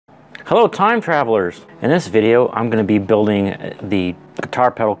Hello time travelers! In this video I'm going to be building the guitar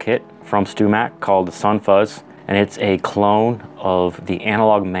pedal kit from Stewmac called the Sun Fuzz, and it's a clone of the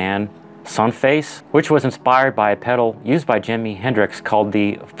analogman Sun Face, which was inspired by a pedal used by Jimi Hendrix called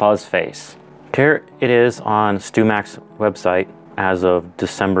the Fuzz Face. Here it is on Stewmac's website as of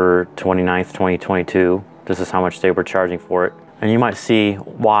December 29th, 2022. This is how much they were charging for it. And you might see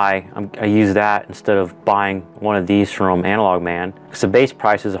why I use that instead of buying one of these from analogman, because the base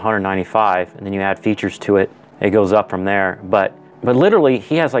price is $195, and then you add features to it, it goes up from there. But literally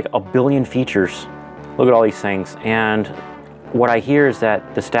he has like a billion features. Look at all these things. And what I hear is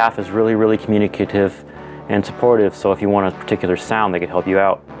that the staff is really communicative and supportive, so if you want a particular sound, they could help you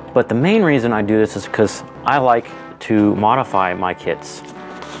out. But the main reason I do this is because I like to modify my kits.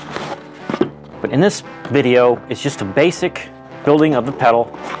 But in this video, it's just a basic building of the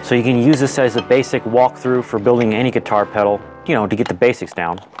pedal, so you can use this as a basic walkthrough for building any guitar pedal, you know, to get the basics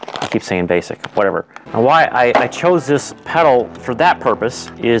down. I keep saying basic, whatever. Now why I chose this pedal for that purpose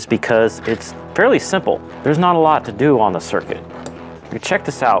is because it's fairly simple. There's not a lot to do on the circuit. You check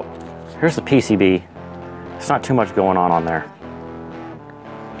this out. Here's the PCB. There's not too much going on there.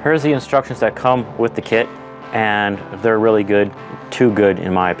 Here's the instructions that come with the kit, and they're really good, too good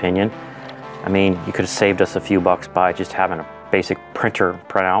in my opinion. I mean, you could have saved us a few bucks by just having a basic printer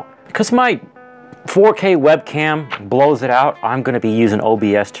printout. Because my 4K webcam blows it out, I'm going to be using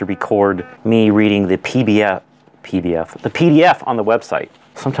OBS to record me reading the PDF on the website.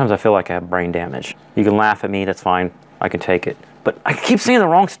 Sometimes I feel like I have brain damage. You can laugh at me, that's fine. I can take it. But I keep saying the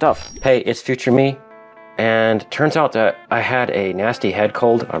wrong stuff. Hey, it's future me. And turns out that I had a nasty head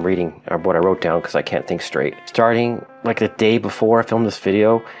cold. I'm reading what I wrote down because I can't think straight. Starting like the day before I filmed this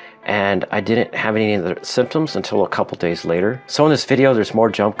video, and I didn't have any of the symptoms until a couple days later. So in this video, there's more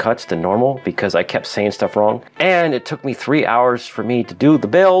jump cuts than normal because I kept saying stuff wrong. And it took me 3 hours for me to do the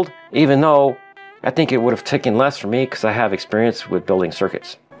build, even though I think it would have taken less for me because I have experience with building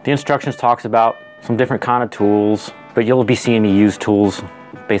circuits. The instructions talks about some different kind of tools, but you'll be seeing me use tools,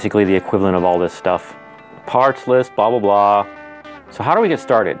 basically the equivalent of all this stuff. Parts list, blah, blah, blah. So how do we get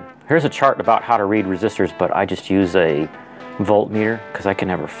started? Here's a chart about how to read resistors, but I just use a voltmeter because I can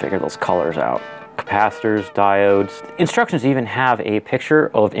never figure those colors out. Capacitors, diodes. Instructions even have a picture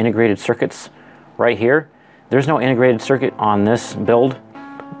of integrated circuits right here. There's no integrated circuit on this build,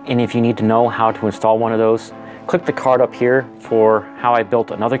 and if you need to know how to install one of those, click the card up here for how I built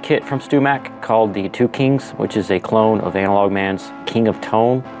another kit from Stewmac called the Two Kings, which is a clone of analogman's King of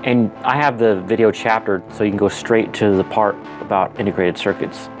Tone. And I have the video chaptered so you can go straight to the part about integrated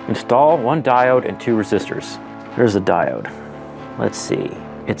circuits. Install one diode and two resistors. Here's the diode. Let's see.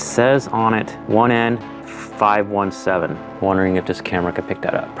 It says on it 1N517. Wondering if this camera could pick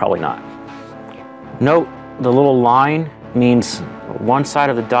that up. Probably not. Note the little line means one side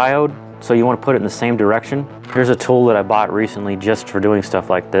of the diode, so you want to put it in the same direction. Here's a tool that I bought recently just for doing stuff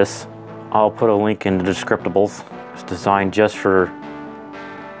like this. I'll put a link in the descriptables. It's designed just for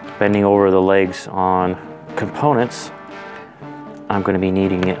bending over the legs on components. I'm going to be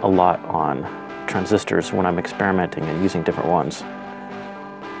needing it a lot on transistors when I'm experimenting and using different ones.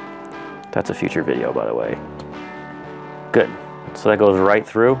 That's a future video, by the way. Good. So that goes right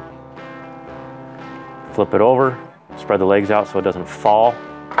through. Flip it over, spread the legs out so it doesn't fall,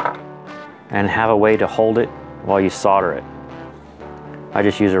 and have a way to hold it while you solder it. I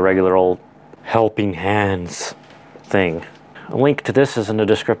just use a regular old helping hands thing. A link to this is in the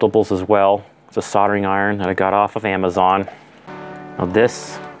descriptables as well. It's a soldering iron that I got off of Amazon. Now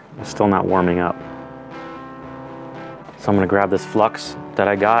this is still not warming up. So I'm gonna grab this flux that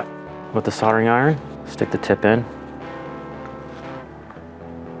I got with the soldering iron, stick the tip in.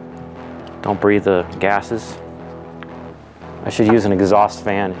 Don't breathe the gases. I should use an exhaust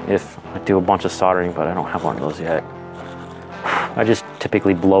fan if I do a bunch of soldering, but I don't have one of those yet. I just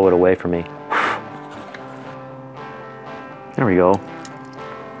typically blow it away from me. There we go.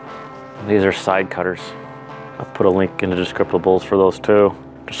 These are side cutters. I'll put a link in the descriptables for those too.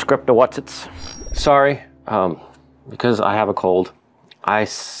 Descripta-whatsits. Sorry, because I have a cold, I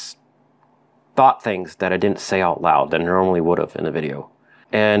thought things that I didn't say out loud that I normally would have in the video.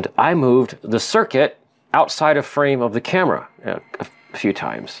 And I moved the circuit outside of frame of the camera a few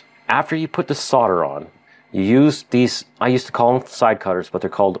times. After you put the solder on, you use these, I used to call them side cutters, but they're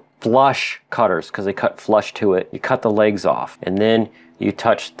called flush cutters because they cut flush to it. You cut the legs off, and then you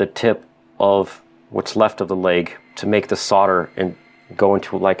touch the tip of what's left of the leg to make the solder and go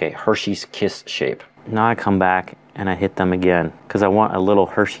into like a Hershey's Kiss shape. Now I come back and I hit them again because I want a little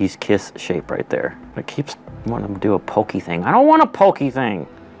Hershey's Kiss shape right there. It keeps wanting to do a pokey thing. I don't want a pokey thing.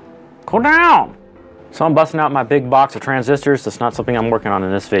 Go down. So I'm busting out my big box of transistors. That's not something I'm working on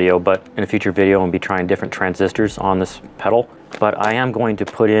in this video, but in a future video I'll be trying different transistors on this pedal. But I am going to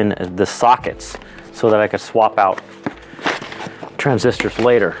put in the sockets so that I can swap out transistors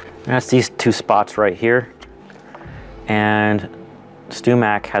later. And that's these two spots right here. And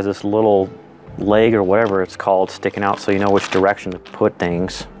Stewmac has this little leg or whatever it's called sticking out so you know which direction to put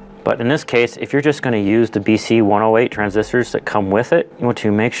things. But in this case, if you're just going to use the BC108 transistors that come with it, you want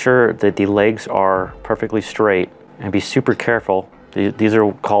to make sure that the legs are perfectly straight and be super careful. These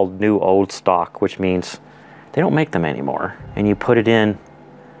are called new old stock, which means they don't make them anymore. And you put it in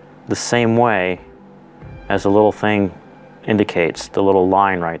the same way as the little thing indicates, the little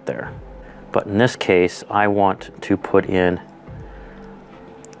line right there. But in this case, I want to put in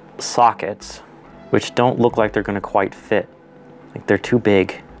sockets which don't look like they're going to quite fit. Like they're too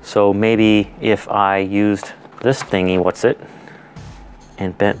big. So maybe if I used this thingy,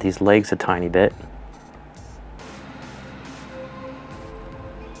 and bent these legs a tiny bit.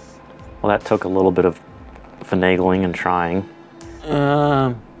 Well, that took a little bit of finagling and trying.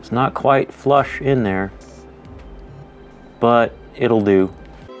 It's not quite flush in there, but it'll do.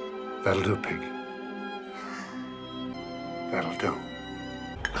 That'll do, pig. That'll do.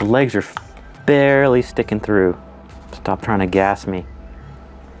 The legs are barely sticking through. Stop trying to gas me.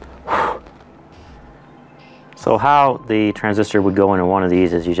 So how the transistor would go into one of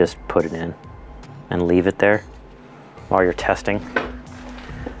these is you just put it in and leave it there while you're testing.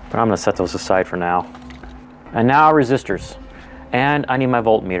 But I'm gonna set those aside for now. And now resistors. And I need my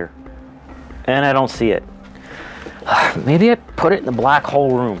voltmeter. And I don't see it. Maybe I put it in the black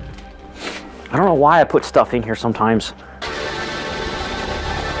hole room. I don't know why I put stuff in here sometimes.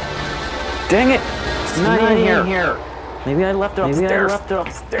 Dang it! It's not in here. Maybe I left it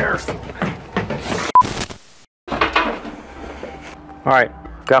upstairs. All right,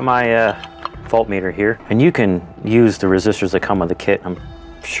 got my voltmeter here, and you can use the resistors that come with the kit. I'm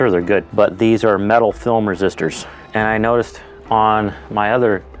sure they're good, but these are metal film resistors. And I noticed on my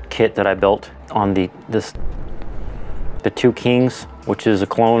other kit that I built on the Two Kings, which is a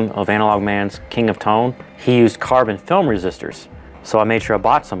clone of analogman's King of Tone, he used carbon film resistors. So I made sure I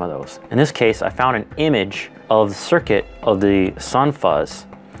bought some of those. In this case, I found an image of the circuit of the Sun Fuzz,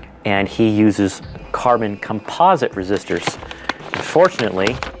 and he uses carbon composite resistors. Unfortunately,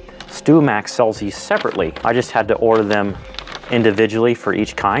 Stewmac sells these separately. I just had to order them individually for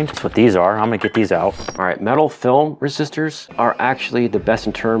each kind. That's what these are. I'm gonna get these out. All right, metal film resistors are actually the best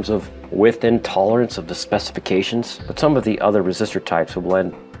in terms of width and tolerance of the specifications, but some of the other resistor types will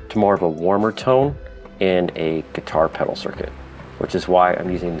blend to more of a warmer tone in a guitar pedal circuit, which is why I'm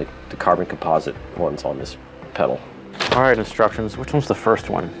using the carbon composite ones on this pedal. All right, instructions. Which one's the first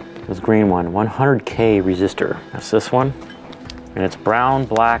one? This green one, 100K resistor. That's this one. And it's brown,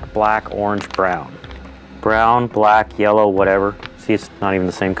 black, black, orange, brown. Brown, black, yellow, whatever. See, it's not even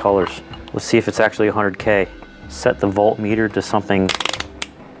the same colors. Let's see if it's actually 100K. Set the voltmeter to something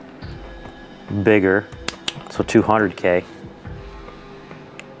bigger, so 200K.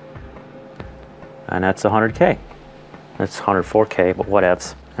 And that's 100K. That's 104K, but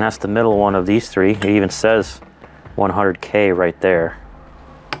whatevs. And that's the middle one of these three. It even says 100K right there.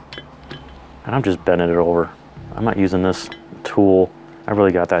 And I'm just bending it over. I'm not using this tool. I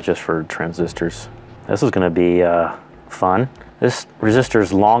really got that just for transistors. This is gonna be fun. This resistor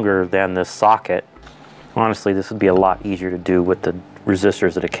is longer than this socket. Honestly, this would be a lot easier to do with the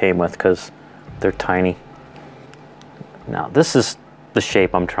resistors that it came with because they're tiny. Now, this is the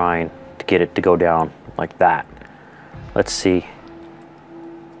shape I'm trying to get it to go down like that. Let's see.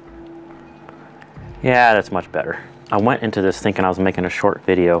 Yeah, that's much better. I went into this thinking I was making a short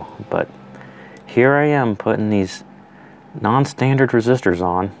video, but here I am putting these non-standard resistors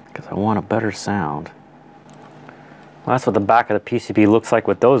on because I want a better sound. Well, that's what the back of the PCB looks like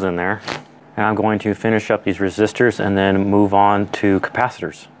with those in there. And I'm going to finish up these resistors and then move on to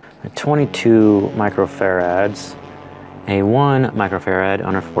capacitors. 22 microfarads, a 1 microfarad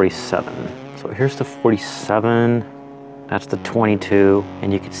under 47. So here's the 47, that's the 22,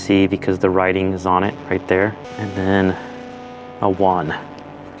 and you can see because the writing is on it right there. And then a 1.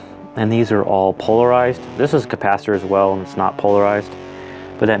 And these are all polarized. This is a capacitor as well, and it's not polarized,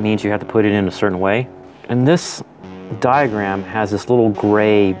 but that means you have to put it in a certain way. And this diagram has this little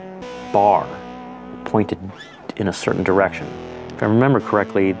gray bar pointed in a certain direction. If I remember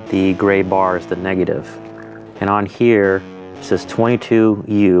correctly, the gray bar is the negative. And on here, it says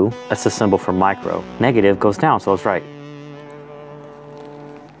 22U, that's the symbol for micro. Negative goes down, so it's right.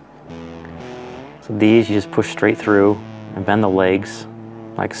 So these you just push straight through and bend the legs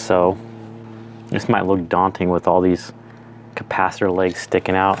like so. This might look daunting with all these capacitor legs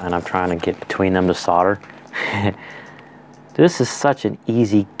sticking out, and I'm trying to get between them to solder. This is such an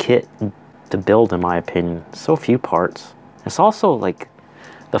easy kit to build, in my opinion. So few parts. It's also like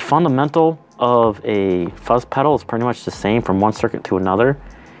the fundamental of a fuzz pedal is pretty much the same from one circuit to another.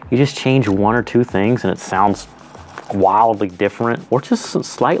 You just change one or two things and it sounds wildly different, or just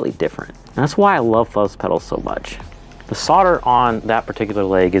slightly different. And that's why I love fuzz pedals so much. The solder on that particular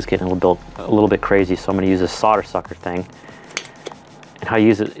leg is getting a little bit crazy, so I'm going to use this solder sucker thing. And how you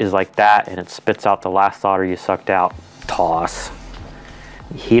use it is like that, and it spits out the last solder you sucked out. Toss.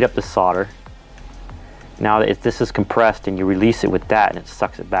 You heat up the solder. Now if this is compressed, and you release it with that, and it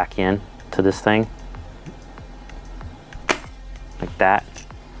sucks it back in to this thing. Like that.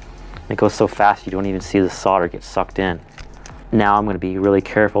 It goes so fast you don't even see the solder get sucked in. Now I'm going to be really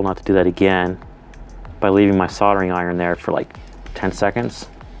careful not to do that again by leaving my soldering iron there for like 10 seconds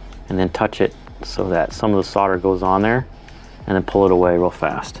and then touch it so that some of the solder goes on there, and then pull it away real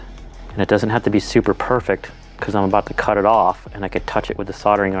fast. And it doesn't have to be super perfect because I'm about to cut it off, and I could touch it with the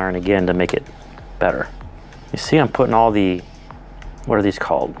soldering iron again to make it better. You see I'm putting all the, what are these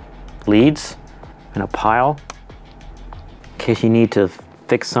called? Leads in a pile in case you need to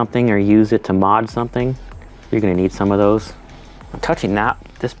fix something or use it to mod something. You're going to need some of those. I'm touching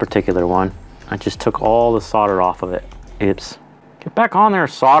this particular one. I just took all the solder off of it. Oops. Get back on there,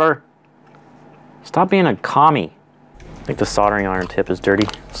 solder. Stop being a commie. I think the soldering iron tip is dirty,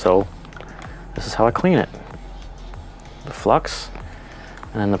 so this is how I clean it. The flux,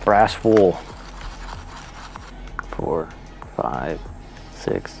 and then the brass wool. 4, 5,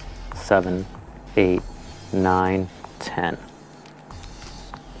 6, 7, 8, 9, 10.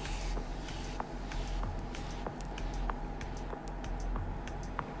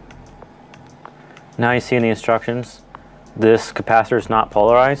 Now you see in the instructions, this capacitor is not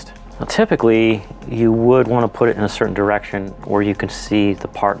polarized. Now typically, you would want to put it in a certain direction where you can see the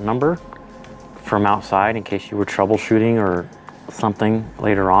part number from outside in case you were troubleshooting or something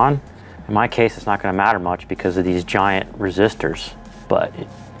later on. In my case, it's not going to matter much because of these giant resistors. But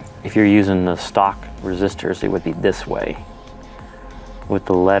if you're using the stock resistors, it would be this way with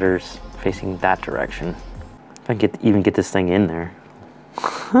the letters facing that direction. If I can even get this thing in there.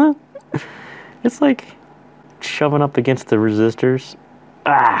 It's like shoving up against the resistors.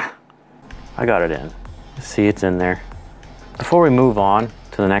 Ah! I got it in. See, it's in there. Before we move on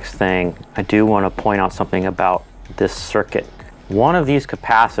to the next thing, I do want to point out something about this circuit. One of these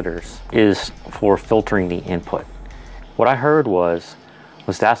capacitors is for filtering the input. What I heard was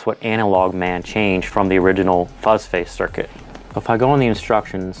that's what analogman changed from the original fuzz face circuit. If I go in the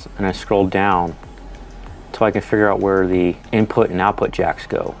instructions and I scroll down so I can figure out where the input and output jacks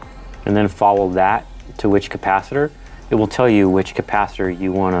go, and then follow that to which capacitor, it will tell you which capacitor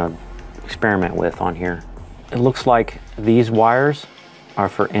you want to experiment with on here. It looks like these wires are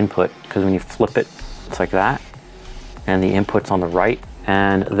for input, because when you flip it, it's like that, and the input's on the right,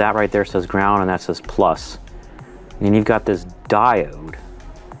 and that right there says ground, and that says plus. And then you've got this diode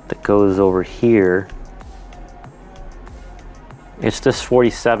that goes over here. It's this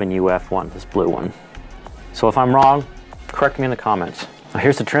 47 UF1, this blue one. So if I'm wrong, correct me in the comments. Now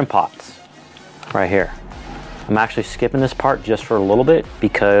here's the trim pots, right here. I'm actually skipping this part just for a little bit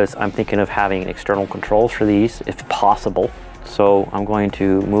because I'm thinking of having external controls for these if possible. So I'm going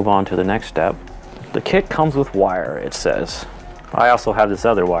to move on to the next step. The kit comes with wire, it says. I also have this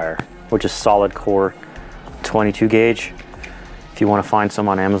other wire, which is solid core 22 gauge. If you want to find some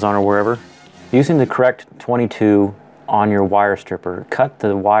on Amazon or wherever. Using the correct 22 on your wire stripper, cut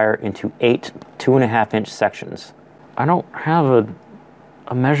the wire into 8 2.5-inch sections. I don't have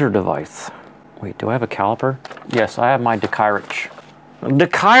a measure device. Wait, do I have a caliper? Yes, I have my Dekiraych.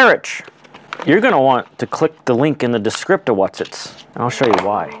 Dekiraych! You're gonna want to click the link in the descriptor what's-its, and I'll show you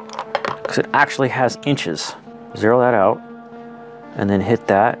why. Because it actually has inches. Zero that out, and then hit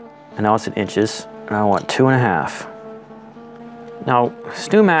that, and now it's in inches, and I want 2.5. Now,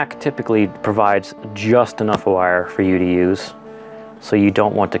 Stewmac typically provides just enough wire for you to use, so you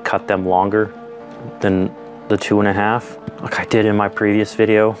don't want to cut them longer than the 2.5. Like I did in my previous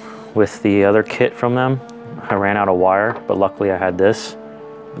video with the other kit from them. I ran out of wire, but luckily I had this.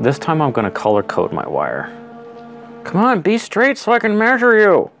 This time I'm gonna color code my wire. Come on, be straight so I can measure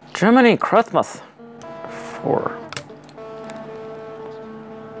you. Jene, Christmas. 4.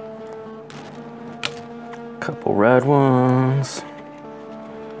 Couple red ones.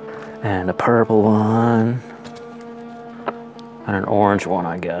 And a purple one. And an orange one,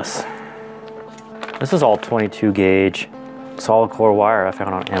 I guess. This is all 22 gauge solid core wire I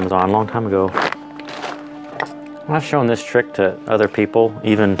found on Amazon a long time ago. I've shown this trick to other people,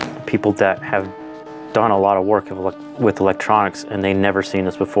 even people that have done a lot of work with electronics and they never seen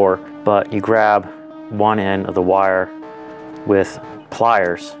this before, but you grab one end of the wire with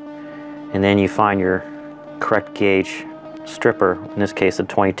pliers and then you find your correct gauge stripper. In this case, the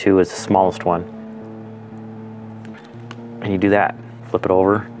 22 is the smallest one. And you do that. Flip it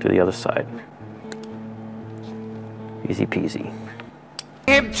over to the other side. Easy peasy.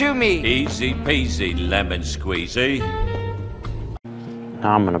 Him to me. Easy peasy, lemon squeezy.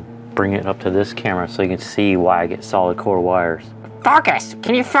 Now I'm gonna bring it up to this camera so you can see why I get solid core wires. Focus!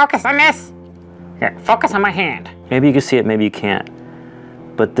 Can you focus on this? Here, focus on my hand. Maybe you can see it, maybe you can't.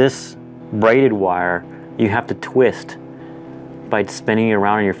 But this braided wire, you have to twist by spinning it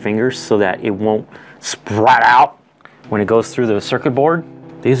around in your fingers so that it won't spread out when it goes through the circuit board.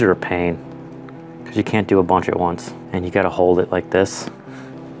 These are a pain because you can't do a bunch at once and you gotta hold it like this.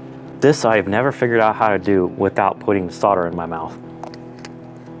 This I've never figured out how to do without putting the solder in my mouth.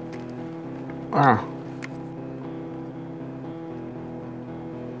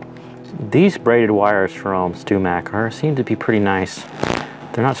 These braided wires from Stewmac seem to be pretty nice.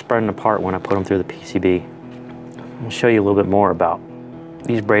 They're not spreading apart when I put them through the PCB. I'll show you a little bit more about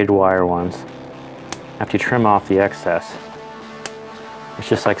these braided wire ones. After you trim off the excess, it's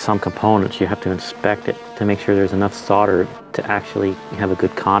just like some components, you have to inspect it to make sure there's enough solder to actually have a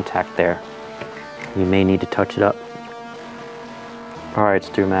good contact there. You may need to touch it up. All right,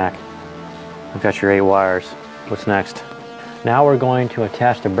 Stewmac, I've got your 8 wires. What's next? Now we're going to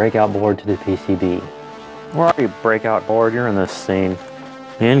attach the breakout board to the PCB. Where are you, breakout board? You're in this scene.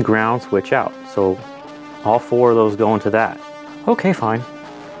 In, ground, switch out. So all 4 of those go into that. Okay, fine.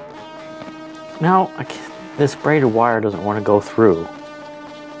 Now, this braided wire doesn't want to go through.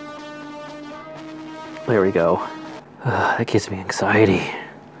 There we go. That gives me anxiety.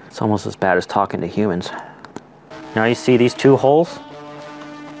 It's almost as bad as talking to humans. Now you see these 2 holes?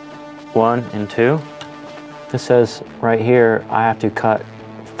 1 and 2. It says right here, I have to cut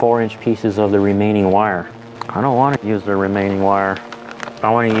 4-inch pieces of the remaining wire. I don't want to use the remaining wire.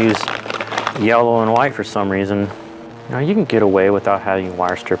 I want to use yellow and white for some reason. Now you can get away without having a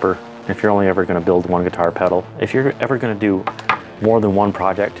wire stripper if you're only ever going to build one guitar pedal. If you're ever going to do more than one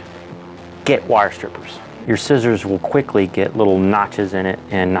project, get wire strippers. Your scissors will quickly get little notches in it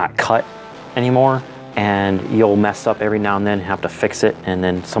and not cut anymore, and you'll mess up every now and then, have to fix it, and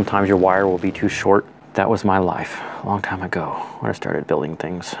then sometimes your wire will be too short. That was my life a long time ago when I started building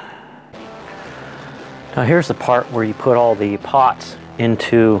things. Now here's the part where you put all the pots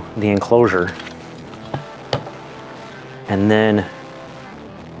into the enclosure and then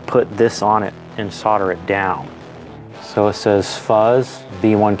put this on it and solder it down. So it says Fuzz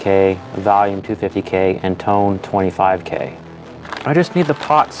B1K, volume 250K, and tone 25K. I just need the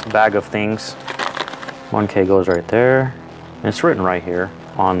pots bag of things. 1K goes right there. And it's written right here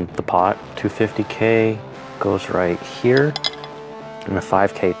on the pot. 250K goes right here. And the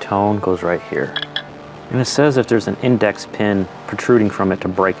 5K tone goes right here. And it says if there's an index pin protruding from it to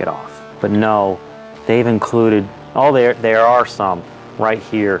break it off. But no, they've included, oh, there are some right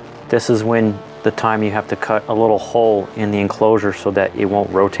here. This is when the time you have to cut a little hole in the enclosure so that it won't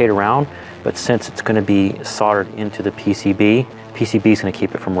rotate around. But since it's going to be soldered into the PCB is going to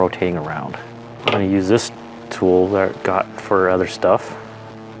keep it from rotating around. I'm going to use this tool that I got for other stuff.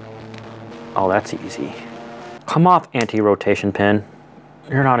 Oh, that's easy. Come off, anti-rotation pin.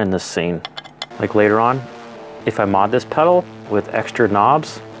 You're not in this scene. Like later on, if I mod this pedal with extra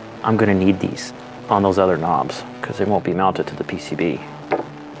knobs, I'm going to need these on those other knobs because they won't be mounted to the PCB.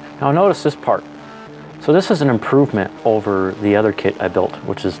 Now notice this part. So this is an improvement over the other kit I built,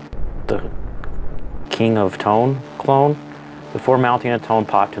 which is the King of Tone clone. Before mounting a tone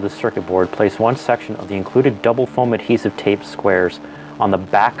pot to the circuit board, place one section of the included double foam adhesive tape squares on the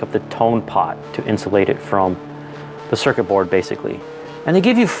back of the tone pot to insulate it from the circuit board, basically. And they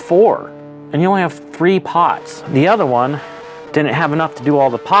give you 4, and you only have 3 pots. The other one didn't have enough to do all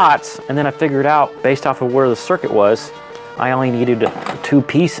the pots, and then I figured out, based off of where the circuit was, I only needed 2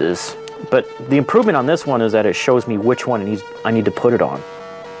 pieces. But the improvement on this one is that it shows me which one I need to put it on.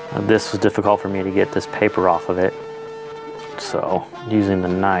 This was difficult for me to get this paper off of it. So, using the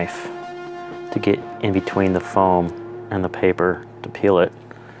knife to get in between the foam and the paper to peel it.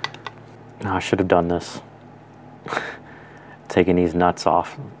 Now I should have done this. Taking these nuts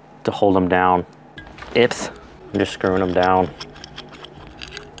off to hold them down. Oops, I'm just screwing them down.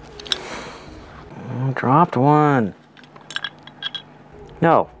 Dropped one.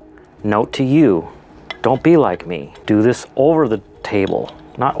 No, note to you, don't be like me. Do this over the table,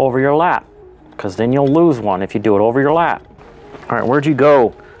 not over your lap, because then you'll lose one if you do it over your lap. All right, where'd you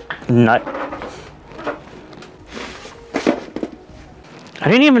go, nut? I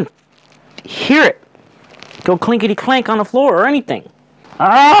didn't even hear it. go clinkety clank on the floor or anything.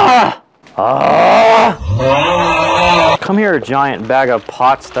 Ah! Ah! Come here, giant bag of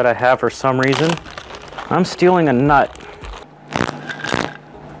pots that I have for some reason. I'm stealing a nut.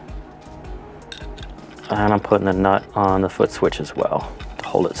 And I'm putting the nut on the foot switch as well to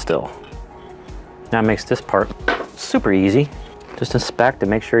hold it still. That makes this part super easy. Just inspect and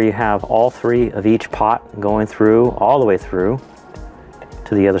make sure you have all 3 of each pot going through, all the way through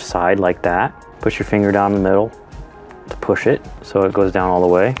to the other side like that. Push your finger down the middle to push it so it goes down all the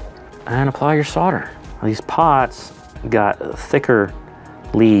way. And apply your solder. These pots got thicker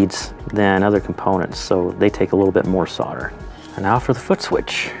leads than other components, so they take a little bit more solder. And now for the foot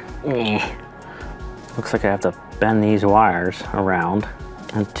switch. Looks like I have to bend these wires around.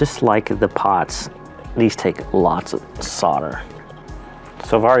 And just like the pots, these take lots of solder.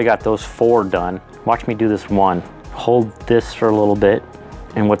 So I've already got those 4 done. Watch me do this one. Hold this for a little bit,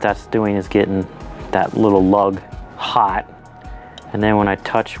 and what that's doing is getting that little lug hot. And then when I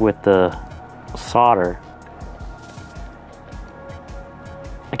touch with the solder,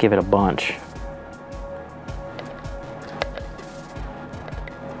 I give it a bunch.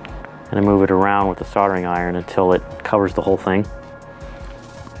 And I move it around with the soldering iron until it covers the whole thing.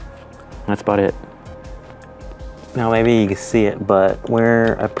 That's about it. Now maybe you can see it, but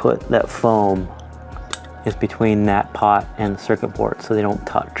where I put that foam is between that pot and the circuit board, so they don't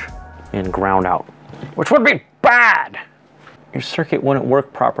touch and ground out, which would be bad. Your circuit wouldn't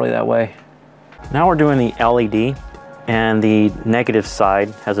work properly that way. Now we're doing the LED, and the negative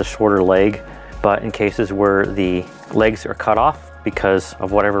side has a shorter leg, but in cases where the legs are cut off because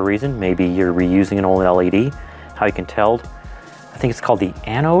of whatever reason, maybe you're reusing an old LED, how you can tell, I think it's called the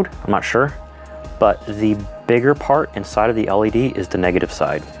anode, I'm not sure, but the bigger part inside of the LED is the negative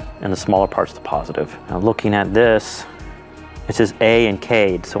side, and the smaller part's the positive. Now looking at this, it says A and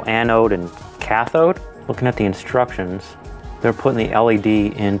K, so anode and cathode. Looking at the instructions, they're putting the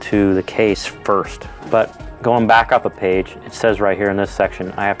LED into the case first, but going back up a page, it says right here in this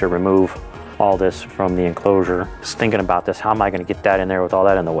section, I have to remove all this from the enclosure. Just thinking about this, how am I gonna get that in there with all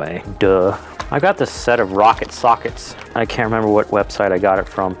that in the way? Duh. I got this set of rocket sockets. I can't remember what website I got it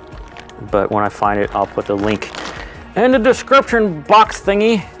from, but when I find it, I'll put the link in the description box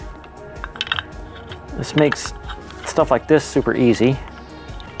thingy. This makes stuff like this super easy.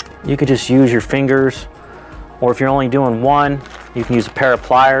 You could just use your fingers, or if you're only doing one, you can use a pair of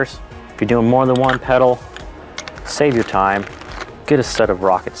pliers. If you're doing more than one pedal, save your time. Get a set of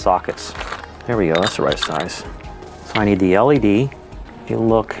rocket sockets. There we go, that's the right size. So I need the LED. If you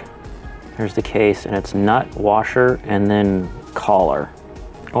look, there's the case, and it's nut, washer, and then collar.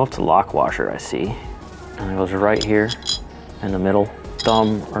 Oh, it's a lock washer, I see. And it goes right here in the middle.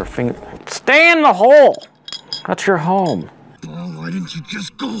 Thumb or finger. Stay in the hole! That's your home. Oh, why didn't you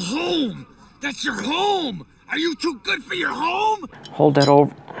just go home? That's your home! Are you too good for your home? Hold that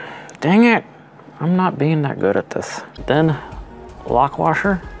over. Dang it! I'm not being that good at this. Then lock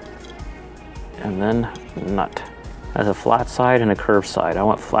washer, and then nut. There's a flat side and a curved side. I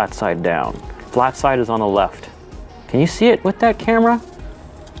want flat side down. Flat side is on the left. Can you see it with that camera?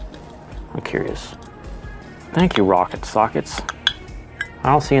 I'm curious. Thank you, rocket sockets.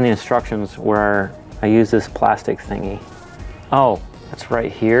 I don't see in the instructions where I use this plastic thingy. Oh, that's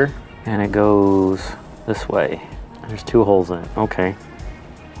right here, and it goes this way. There's 2 holes in it. Okay,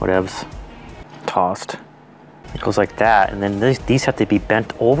 whatevs. Tossed. It goes like that, and then these have to be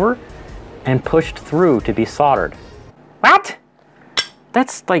bent over and pushed through to be soldered. What?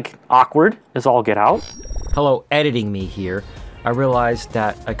 That's like awkward as all get out. Hello, editing me here. I realized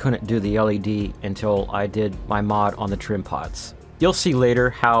that I couldn't do the LED until I did my mod on the trim pots. You'll see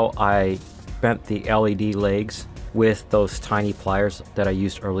later how I bent the LED legs with those tiny pliers that I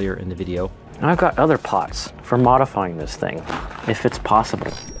used earlier in the video. I've got other pots for modifying this thing, if it's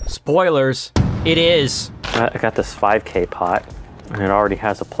possible. Spoilers, it is. I got this 5K pot, and it already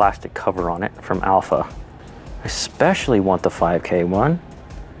has a plastic cover on it from Alpha. I especially want the 5K one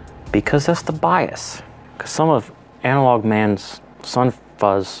because that's the bias. Because some of analogman's Sun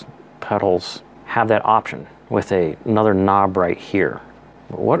Fuzz pedals have that option with another knob right here.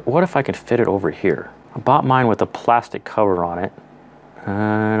 What if I could fit it over here? I bought mine with a plastic cover on it,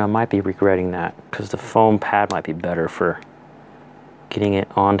 and I might be regretting that because the foam pad might be better for getting it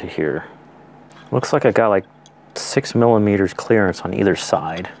onto here. Looks like I got like 6 millimeters clearance on either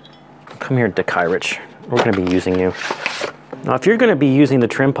side. Come here, Dekiraych. We're gonna be using you. Now, if you're gonna be using the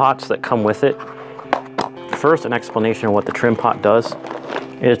trim pots that come with it, first, an explanation of what the trim pot does.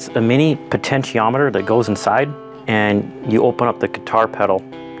 It's a mini potentiometer that goes inside, and you open up the guitar pedal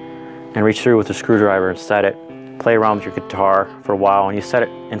and reach through with a screwdriver and set it. Play around with your guitar for a while, and you set it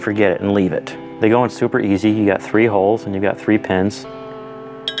and forget it and leave it. They go in super easy. You got 3 holes and you've got 3 pins.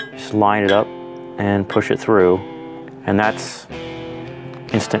 Just line it up and push it through, and that's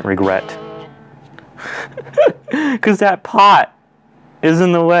instant regret. Because that pot is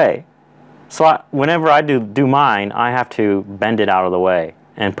in the way. So whenever I do mine, I have to bend it out of the way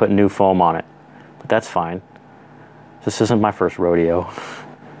and put new foam on it. But that's fine. This isn't my first rodeo.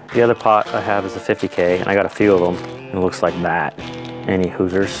 The other pot I have is a 50K, and I got a few of them. It looks like that. Any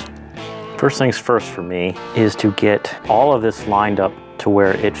hoosers. First things first for me is to get all of this lined up to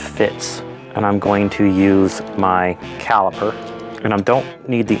where it fits. And I'm going to use my caliper. And I don't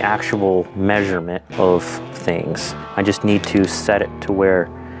need the actual measurement of things. I just need to set it to where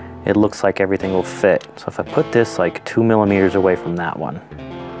it looks like everything will fit. So if I put this like 2 millimeters away from that one,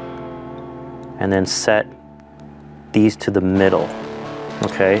 and then set these to the middle,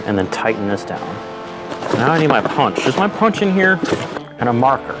 okay, and then tighten this down. Now I need my punch. There's my punch in here and a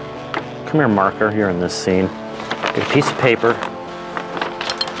marker. Come here, marker, you're in this scene. Get a piece of paper,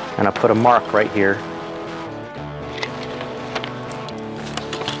 and I put a mark right here.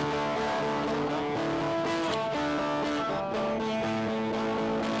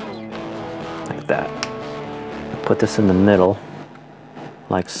 Like that. Put this in the middle,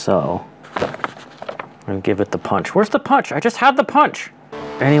 like so, and give it the punch. Where's the punch? I just had the punch.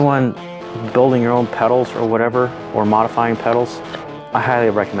 Anyone building your own pedals or whatever, or modifying pedals, I highly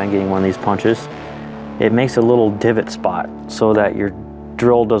recommend getting one of these punches. It makes a little divot spot so that your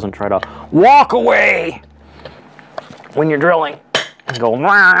drill doesn't try to walk away when you're drilling and go, you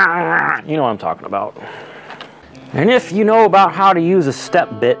know what I'm talking about. And if you know about how to use a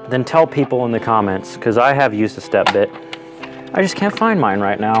step bit, then tell people in the comments, because I have used a step bit. I just can't find mine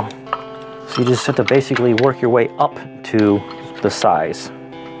right now. So you just have to basically work your way up to the size.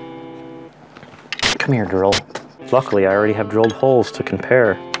 Come here, drill. Luckily, I already have drilled holes to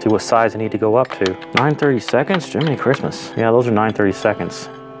compare to what size I need to go up to. 930 seconds? Jiminy Christmas. Yeah, those are 930 seconds.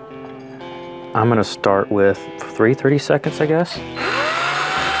 I'm gonna start with 330 seconds, I guess.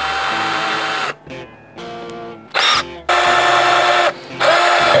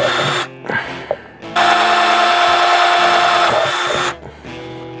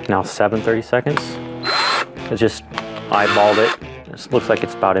 Now 730 seconds. I just eyeballed it. This looks like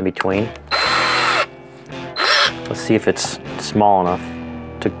it's about in between. Let's see if it's small enough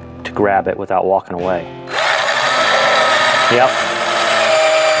to grab it without walking away. Yep.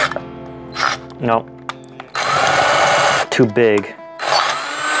 Nope. Too big.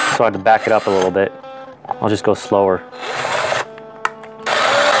 So I had to back it up a little bit. I'll just go slower.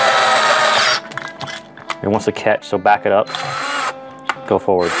 It wants to catch, so back it up. Go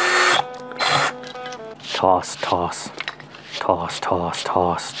forward. Toss, toss. Toss, toss,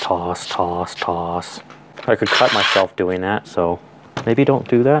 toss, toss, toss, toss. I could cut myself doing that, so maybe don't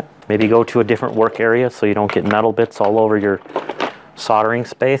do that. Maybe go to a different work area so you don't get metal bits all over your soldering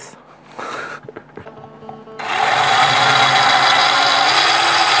space.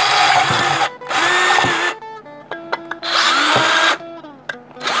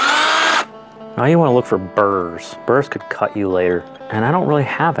 Now you want to look for burrs. Burrs could cut you later, and I don't really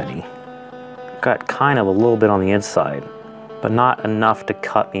have any. Got kind of a little bit on the inside, but not enough to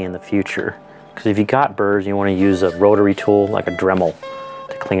cut me in the future. Because if you got burrs, you want to use a rotary tool like a Dremel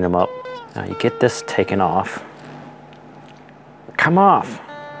to clean them up. Now you get this taken off. Come off.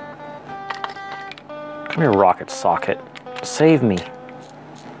 Come here, rocket socket. Save me.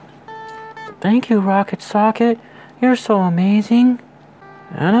 Thank you, rocket socket. You're so amazing.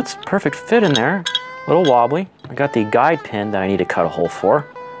 And that's perfect fit in there. A little wobbly. I got the guide pin that I need to cut a hole for.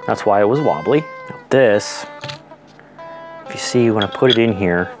 That's why it was wobbly. Now this, if you see when I put it in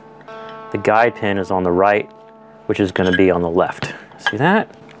here, the guide pin is on the right, which is going to be on the left. See that?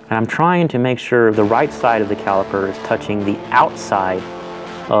 And I'm trying to make sure the right side of the caliper is touching the outside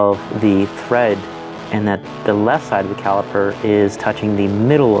of the thread, and that the left side of the caliper is touching the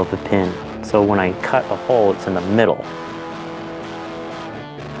middle of the pin. So when I cut a hole, it's in the middle.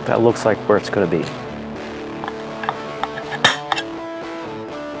 That looks like where it's going to be.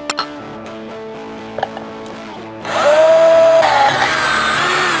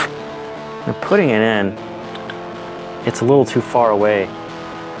 And putting it in, it's a little too far away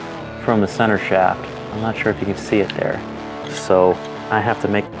from the center shaft. I'm not sure if you can see it there. So I have to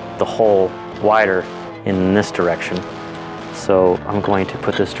make the hole wider in this direction. So I'm going to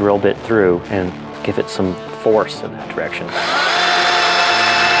put this drill bit through and give it some force in that direction.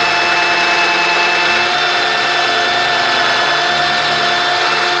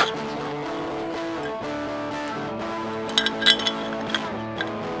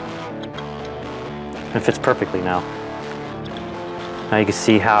 It fits perfectly now. Now you can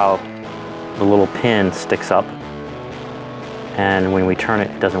see how the little pin sticks up, and when we turn it,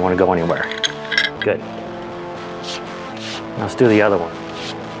 it doesn't want to go anywhere. Good. Let's do the other one.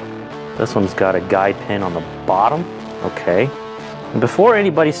 This one's got a guide pin on the bottom. Okay. And before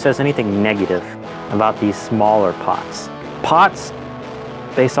anybody says anything negative about these smaller pots, pots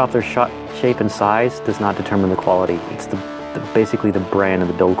based off their shape and size does not determine the quality. It's basically the brand and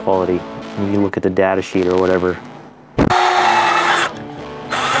the build quality. When you look at the data sheet or whatever.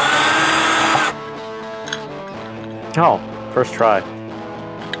 Oh, first try.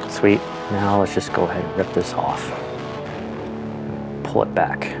 Sweet. Now let's just go ahead and rip this off. Pull it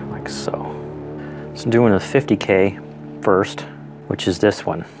back like so. So doing a 50K first, which is this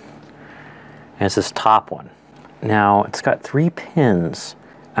one. And it's this top one. Now it's got 3 pins,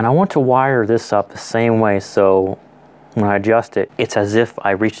 and I want to wire this up the same way so when I adjust it, it's as if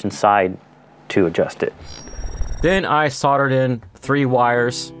I reached inside to adjust it. Then I soldered in 3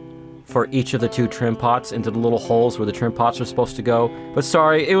 wires for each of the 2 trim pots into the little holes where the trim pots are supposed to go. But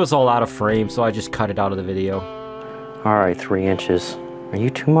sorry, it was all out of frame, so I just cut it out of the video. All right, 3 inches. Are you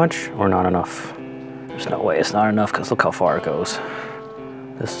too much or not enough? There's no way it's not enough because look how far it goes.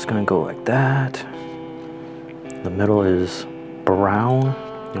 This is gonna go like that. The middle is brown.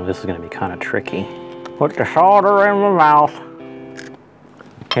 Oh, this is gonna be kind of tricky. Put the solder in my mouth.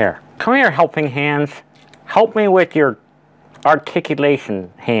 Here, come here, helping hands. Help me with your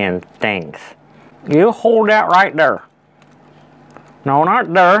articulation hand things. You hold that right there. No,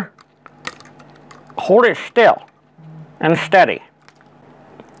 not there. Hold it still and steady.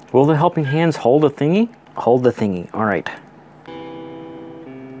 Will the helping hands hold the thingy? Hold the thingy, all right.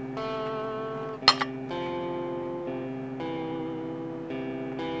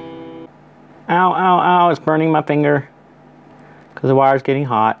 Ow, ow, ow, it's burning my finger because the wire's getting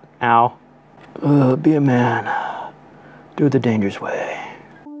hot. Ow. Be a man. Do it the dangerous way.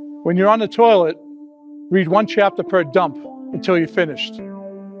 When you're on the toilet, read 1 chapter per dump until you're finished.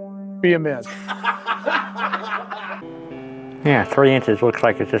 Be a man. Yeah, 3 inches looks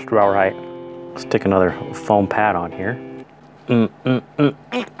like it's just about right. Stick another foam pad on here.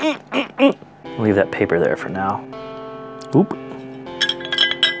 Leave that paper there for now. Oop.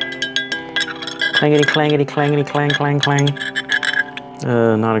 Clangity, clangity, clangity, clang, clang, clang.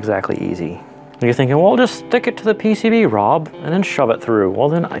 Not exactly easy. You're thinking, well, just stick it to the PCB, Rob, and then shove it through. Well,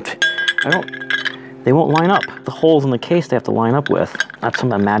 then they won't line up. The holes in the case they have to line up with. That's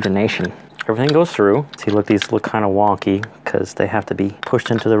some imagination. Everything goes through. See, look, these look kind of wonky because they have to be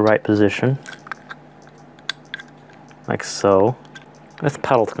pushed into the right position. Like so. This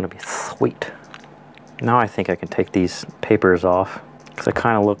pedal's gonna be sweet. Now I think I can take these papers off because I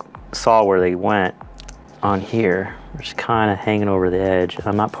kind of saw where they went on here. They're just kind of hanging over the edge.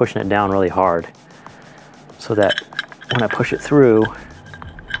 I'm not pushing it down really hard so that when I push it through,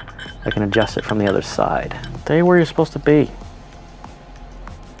 I can adjust it from the other side. Stay where you're supposed to be.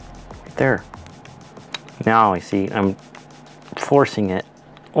 Right there. Now I see I'm forcing it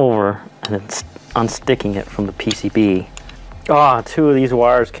over and then unsticking it from the PCB. Ah, 2 of these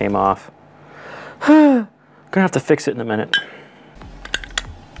wires came off. Gonna have to fix it in a minute.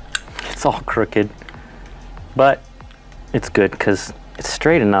 It's all crooked, but it's good because it's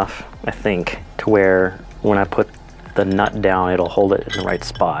straight enough, I think, to where when I put the nut down, it'll hold it in the right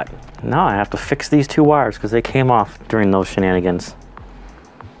spot. Now I have to fix these 2 wires because they came off during those shenanigans.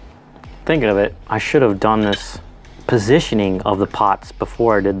 Thinking of it, I should have done this positioning of the pots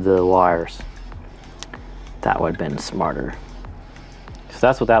before I did the wires. That would have been smarter. So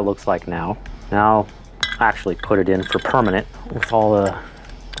that's what that looks like now. Now, actually put it in for permanent with all the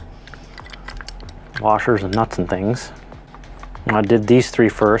washers and nuts and things. I did these 3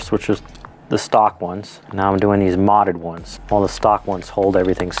 first, which was the stock ones. Now I'm doing these modded ones. All the stock ones hold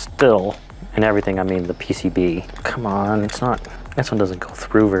everything still, and everything, I mean the PCB. Come on, it's not, this one doesn't go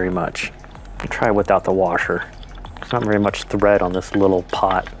through very much. I'll try without the washer. There's not very much thread on this little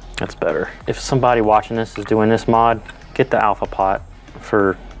pot. That's better. If somebody watching this is doing this mod, get the alpha pot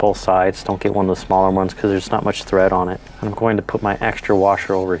for both sides. Don't get one of the smaller ones because there's not much thread on it. I'm going to put my extra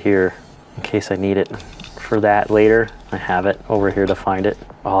washer over here in case I need it for that later. I have it over here to find it.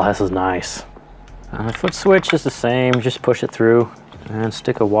 Oh, this is nice. The foot switch is the same. Just push it through and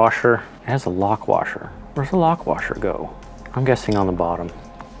stick a washer. It has a lock washer. Where's the lock washer go? I'm guessing on the bottom.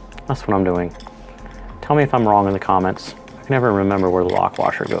 That's what I'm doing. Tell me if I'm wrong in the comments. I can never remember where the lock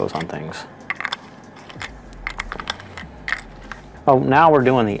washer goes on things. Oh, now we're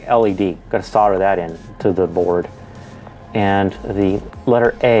doing the LED. Got to solder that in to the board. And the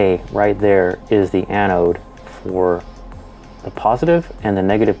letter A right there is the anode for the positive, and the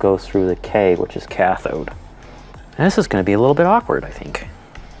negative goes through the K, which is cathode. And this is going to be a little bit awkward, I think.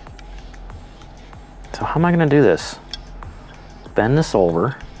 So how am I gonna do this? Bend this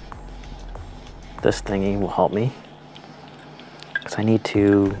over. This thingy will help me, because I need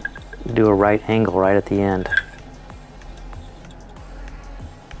to do a right angle right at the end.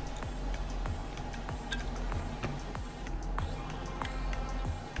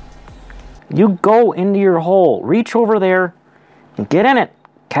 You go into your hole. Reach over there and get in it,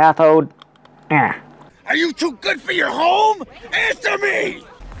 cathode. Are you too good for your home? Answer me!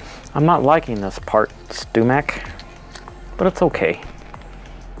 I'm not liking this part, Stewmac, but it's okay.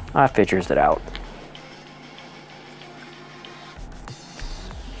 I figures it out.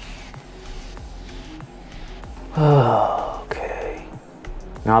 Okay.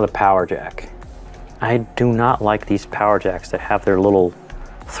 Now the power jack. I do not like these power jacks that have their little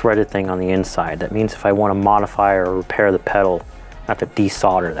threaded thing on the inside. That means if I want to modify or repair the pedal, I have to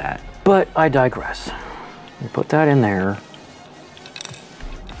desolder that. But I digress. You put that in there.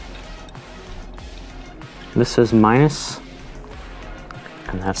 This says minus,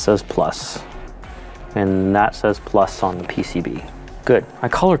 and that says plus. And that says plus on the PCB. Good. I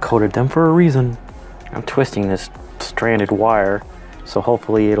color coded them for a reason. I'm twisting this stranded wire, so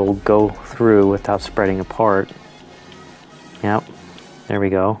hopefully it'll go through without spreading apart. Yep. There we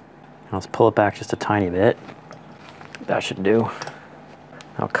go. Now let's pull it back just a tiny bit. That should do.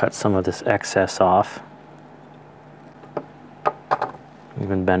 I'll cut some of this excess off.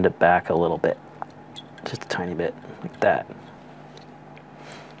 Even bend it back a little bit. Just a tiny bit, like that.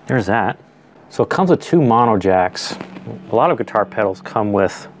 There's that. So it comes with 2 mono jacks. A lot of guitar pedals come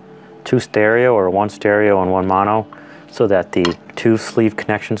with 2 stereo or 1 stereo and 1 mono, so that the 2 sleeve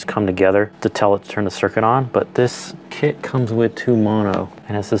connections come together to tell it to turn the circuit on. But this kit comes with 2 mono,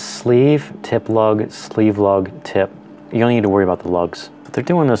 and it's a sleeve, tip lug, sleeve lug, tip. You don't need to worry about the lugs. But they're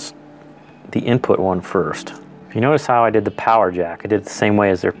doing this, the input one first. If you notice how I did the power jack, I did it the same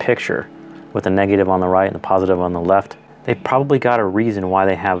way as their picture, with the negative on the right and the positive on the left. They probably got a reason why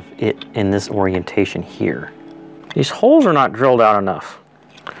they have it in this orientation here. These holes are not drilled out enough.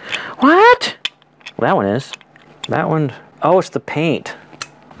 What? Well, that one is. That one, oh, it's the paint.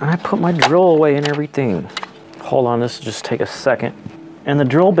 And I put my drill away and everything. Hold on, this will just take a second. And the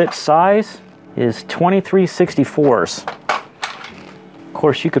drill bit size is 23/64. Of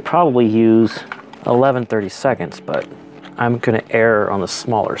course, you could probably use 11/32, but I'm gonna err on the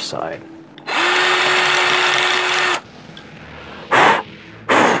smaller side.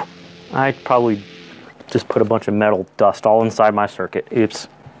 I probably just put a bunch of metal dust all inside my circuit. Oops.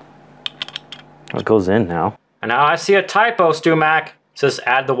 It goes in now. And now I see a typo, Stewmac. It says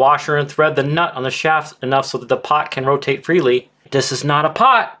add the washer and thread the nut on the shaft enough so that the pot can rotate freely. This is not a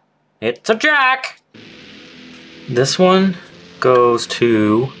pot. It's a jack. This one goes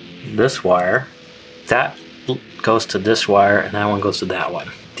to this wire. That goes to this wire, and that one goes to that one.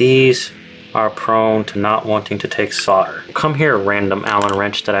 These are prone to not wanting to take solder. Come here, random Allen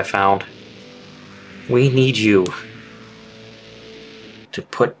wrench that I found. We need you to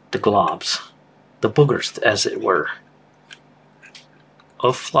put the globs, the boogers as it were,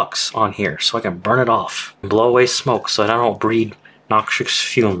 of flux on here so I can burn it off and blow away smoke so that I don't breed noxious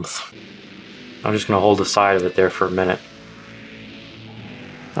fumes. I'm just gonna hold the side of it there for a minute.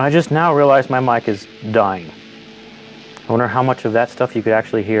 I just now realized my mic is dying. I wonder how much of that stuff you could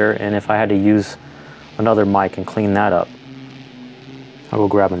actually hear, and if I had to use another mic and clean that up. I'll go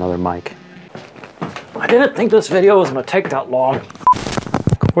grab another mic. I didn't think this video was gonna take that long.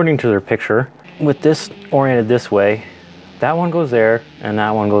 According to their picture, with this oriented this way, that one goes there and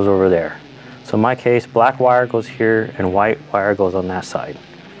that one goes over there. So in my case, black wire goes here and white wire goes on that side,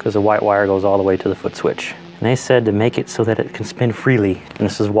 because the white wire goes all the way to the foot switch. And they said to make it so that it can spin freely, and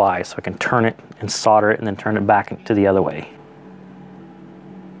this is why, so I can turn it and solder it and then turn it back to the other way.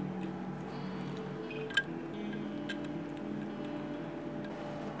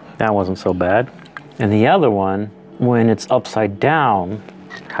 That wasn't so bad. And the other one, when it's upside down,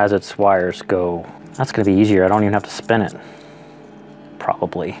 has its wires go. That's gonna be easier. I don't even have to spin it.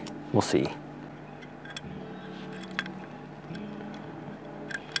 Probably. We'll see.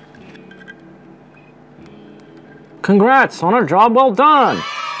 Congrats on a job well done.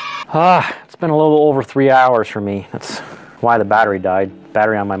 It's been a little over 3 hours for me. That's why the battery died.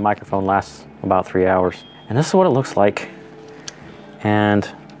 Battery on my microphone lasts about 3 hours. And this is what it looks like. And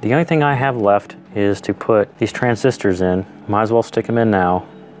the only thing I have left is to put these transistors in. Might as well stick them in now.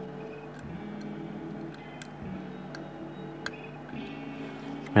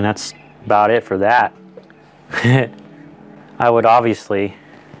 And that's about it for that. I would obviously,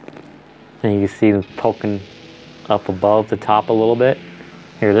 and you can see them poking up above the top a little bit.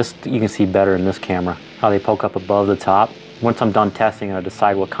 Here, this you can see better in this camera, how they poke up above the top. Once I'm done testing, I'll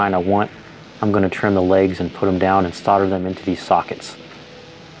decide what kind I want. I'm going to trim the legs and put them down and solder them into these sockets.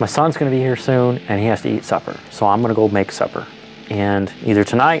 My son's going to be here soon and he has to eat supper, so I'm going to go make supper. And either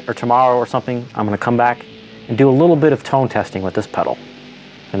tonight or tomorrow or something, I'm going to come back and do a little bit of tone testing with this pedal.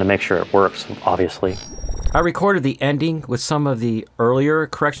 And to make sure it works, obviously. I recorded the ending with some of the earlier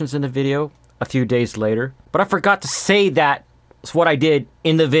corrections in the video a few days later, but I forgot to say that's what I did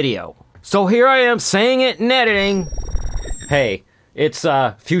in the video. So here I am saying it in editing. Hey, it's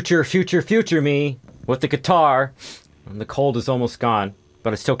future me with the guitar, and the cold is almost gone,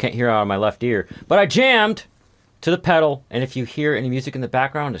 but I still can't hear out of my left ear. But I jammed to the pedal, and if you hear any music in the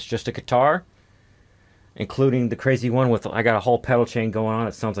background, it's just a guitar, including the crazy one with, I got a whole pedal chain going on.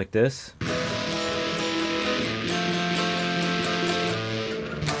 It sounds like this.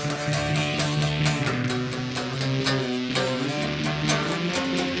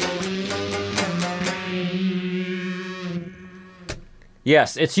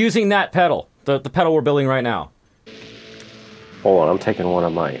 Yes, it's using that pedal, the pedal we're building right now. Hold on, I'm taking one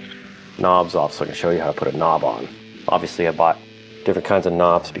of my knobs off so I can show you how to put a knob on. Obviously I bought different kinds of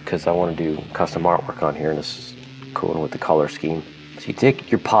knobs because I want to do custom artwork on here, and this is cool with the color scheme. So you take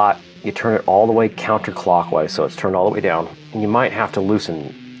your pot, you turn it all the way counterclockwise so it's turned all the way down, and you might have to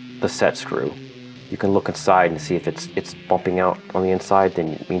loosen the set screw. You can look inside and see if it's bumping out on the inside, then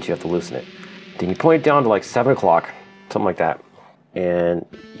it means you have to loosen it. Then you point it down to like 7 o'clock, something like that, and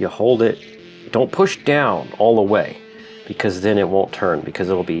you hold it. Don't push down all the way because then it won't turn, because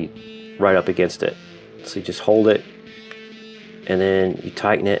it'll be right up against it. So you just hold it and then you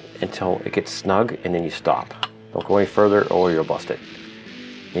tighten it until it gets snug, and then you stop. Don't go any further or you'll bust it.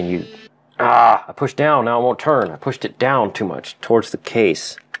 Then you, I pushed down, now it won't turn. I pushed it down too much towards the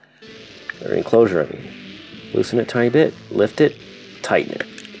case, or enclosure, I mean. Loosen it a tiny bit, lift it, tighten it.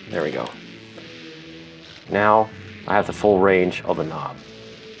 There we go. Now I have the full range of the knob.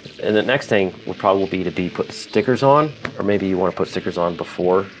 And the next thing would probably be to put stickers on, or maybe you want to put stickers on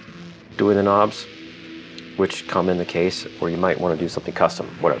before doing the knobs, which come in the case, or you might want to do something custom,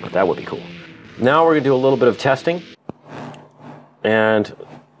 whatever, that would be cool. Now we're going to do a little bit of testing. And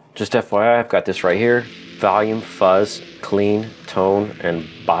just FYI, I've got this right here: volume, fuzz, clean, tone, and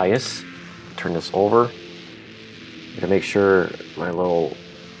bias. Turn this over to make sure my little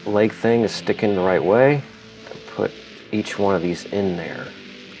leg thing is sticking the right way. Put each one of these in there.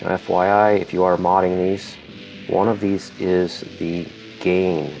 Now, FYI, if you are modding these, one of these is the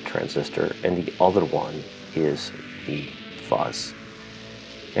gain transistor and the other one is the fuzz.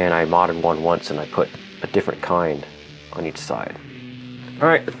 And I modded one once and I put a different kind on each side. All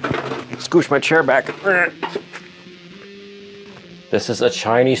right, scooch my chair back. This is a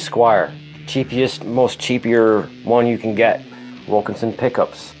Chinese Squire. Cheapest, most cheapier one you can get. Wilkinson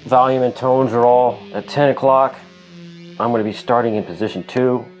pickups. Volume and tones are all at 10 o'clock. I'm going to be starting in position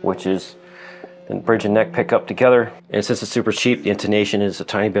 2, which is the bridge and neck pickup together. And since it's super cheap, the intonation is a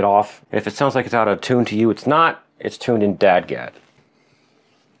tiny bit off. If it sounds like it's out of tune to you, it's not. It's tuned in dadgad.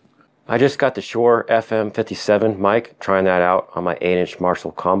 I just got the Shure FM57 mic, trying that out on my 8-inch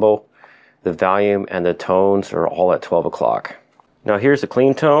Marshall combo. The volume and the tones are all at 12 o'clock. Now here's the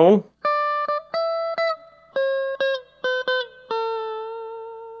clean tone.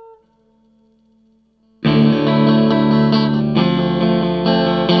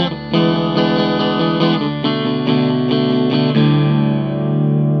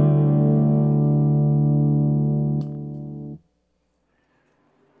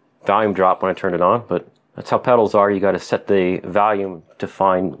 Volume drop when I turn it on, but that's how pedals are. You got to set the volume to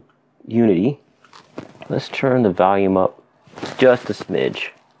find unity. Let's turn the volume up just a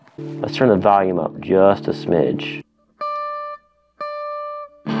smidge. Let's turn the volume up just a smidge.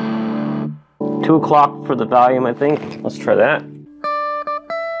 2 o'clock for the volume, I think. Let's try that.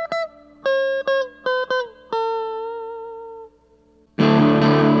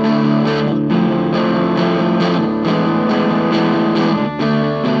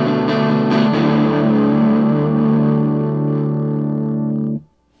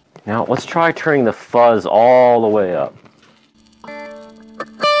 Now let's try turning the fuzz all the way up.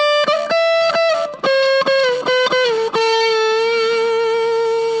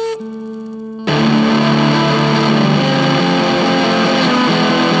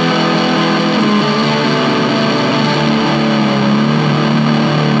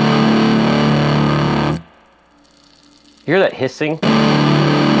 You hear that hissing?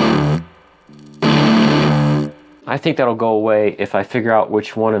 I think that'll go away if I figure out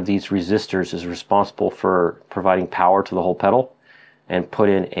which one of these resistors is responsible for providing power to the whole pedal. and put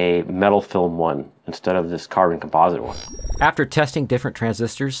in a metal film one instead of this carbon composite one. After testing different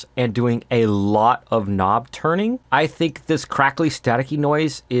transistors and doing a lot of knob turning, I think this crackly staticky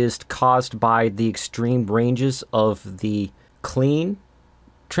noise is caused by the extreme ranges of the clean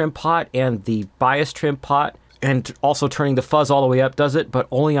trim pot and the bias trim pot, and also turning the fuzz all the way up does it, but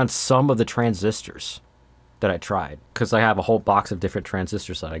only on some of the transistors that I tried, because I have a whole box of different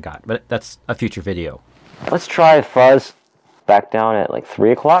transistors that I got, but that's a future video. Let's try fuzz back down at like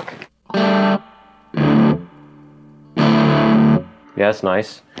 3 o'clock. Yeah, that's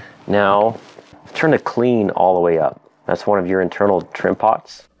nice. Now, turn the clean all the way up. That's one of your internal trim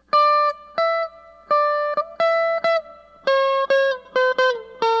pots.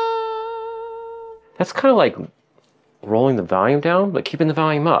 That's kind of like rolling the volume down, but keeping the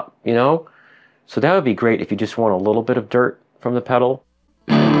volume up, you know? So that would be great if you just want a little bit of dirt from the pedal.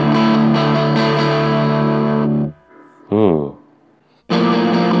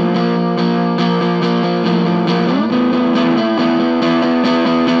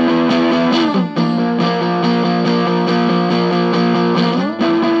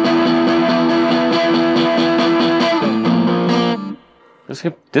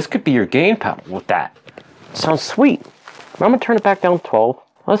 This could be your gain pedal with that. Sounds sweet. I'm gonna turn it back down to 12.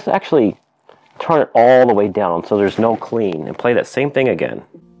 Let's actually turn it all the way down so there's no clean and play that same thing again.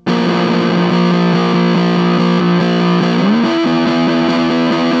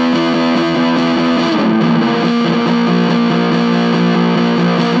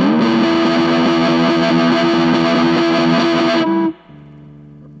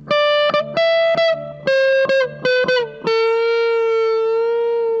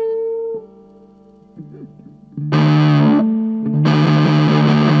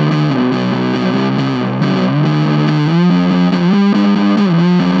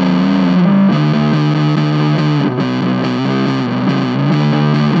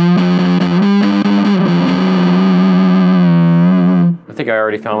 I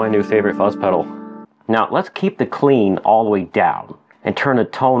already found my new favorite fuzz pedal. Now let's keep the clean all the way down and turn the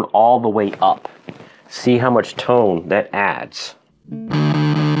tone all the way up. See how much tone that adds.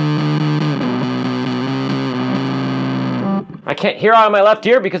 I can't hear out of my left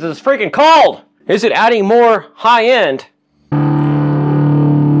ear because it's freaking cold. Is it adding more high end?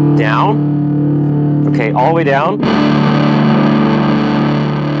 Down. Okay, all the way down.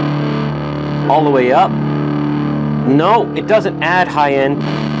 All the way up. No, it doesn't add high end.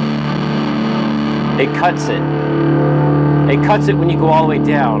 It cuts it. It cuts it when you go all the way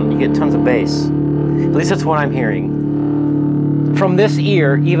down and you get tons of bass. At least that's what I'm hearing. From this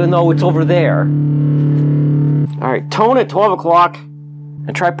ear, even though it's over there. All right, tone at 12 o'clock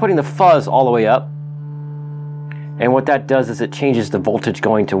and try putting the fuzz all the way up. And what that does is it changes the voltage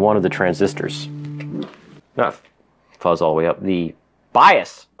going to one of the transistors. Not fuzz all the way up, the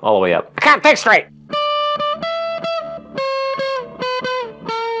bias all the way up. I can't think straight.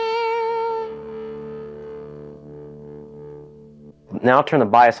 Now turn the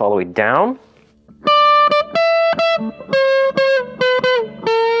bias all the way down.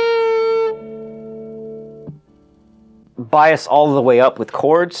 Bias all the way up with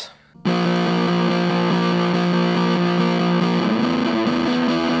chords.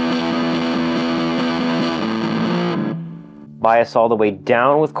 Bias all the way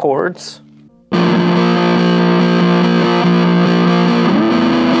down with chords.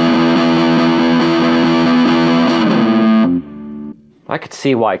 I could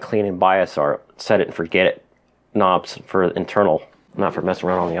see why clean and bias are set it and forget it knobs for internal, not for messing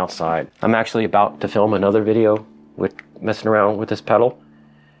around on the outside. I'm actually about to film another video with messing around with this pedal,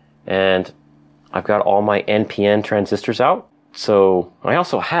 and I've got all my NPN transistors out. So I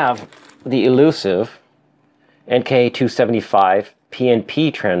also have the elusive NK275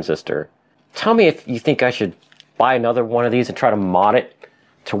 PNP transistor. Tell me if you think I should buy another one of these and try to mod it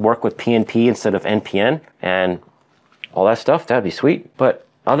to work with PNP instead of NPN and all that stuff. That'd be sweet. But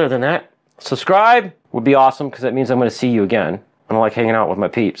other than that, subscribe would be awesome because that means I'm going to see you again. I don't like hanging out with my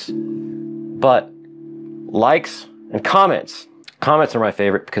peeps. But likes and comments. Comments are my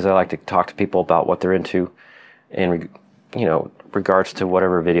favorite because I like to talk to people about what they're into in, regards to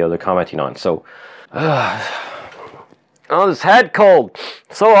whatever video they're commenting on. So, oh, this head cold.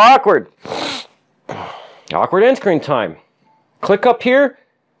 So awkward. Awkward end screen time. Click up here.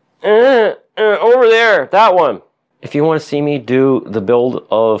 Over there. That one. If you want to see me do the build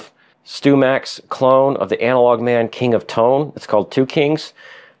of Stewmac's clone of the analogman King of Tone, it's called Two Kings,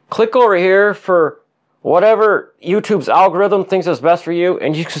 click over here for whatever YouTube's algorithm thinks is best for you,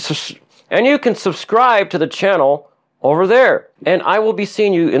 and you can subscribe to the channel over there. And I will be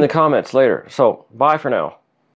seeing you in the comments later. So, bye for now.